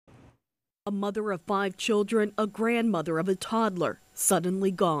A mother of 5 children, a grandmother of a toddler,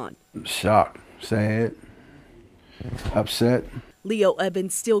 suddenly gone. Shocked, sad, upset. Leo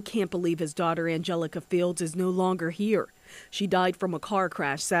Evans still can't believe his daughter Angelica Fields is no longer here. She died from a car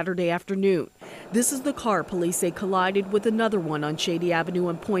crash Saturday afternoon. This is the car police say collided with another one on Shady Avenue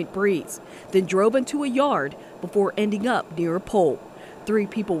in Point Breeze, then drove into a yard before ending up near a pole. 3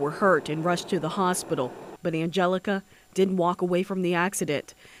 people were hurt and rushed to the hospital, but Angelica didn't walk away from the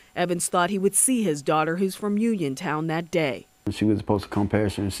accident. Evans thought he would see his daughter, who's from Uniontown, that day. She was supposed to come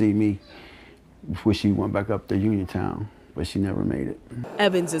past her and see me before she went back up to Uniontown, but she never made it.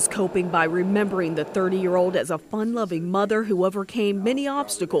 Evans is coping by remembering the 30-year-old as a fun-loving mother who overcame many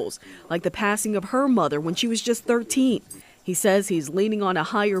obstacles, like the passing of her mother when she was just 13. He says he's leaning on a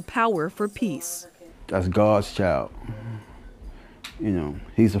higher power for peace. That's God's child. You know,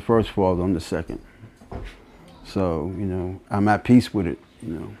 he's the first father, I'm the second. So, you know, I'm at peace with it,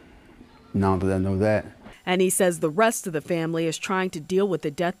 you know, now that I know that. And he says the rest of the family is trying to deal with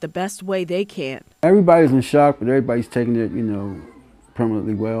the death the best way they can. Everybody's in shock, but everybody's taking it, you know,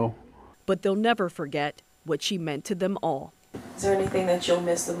 permanently well. But they'll never forget what she meant to them all. Is there anything that you'll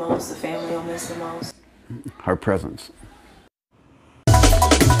miss the most, the family will miss the most? Her presence.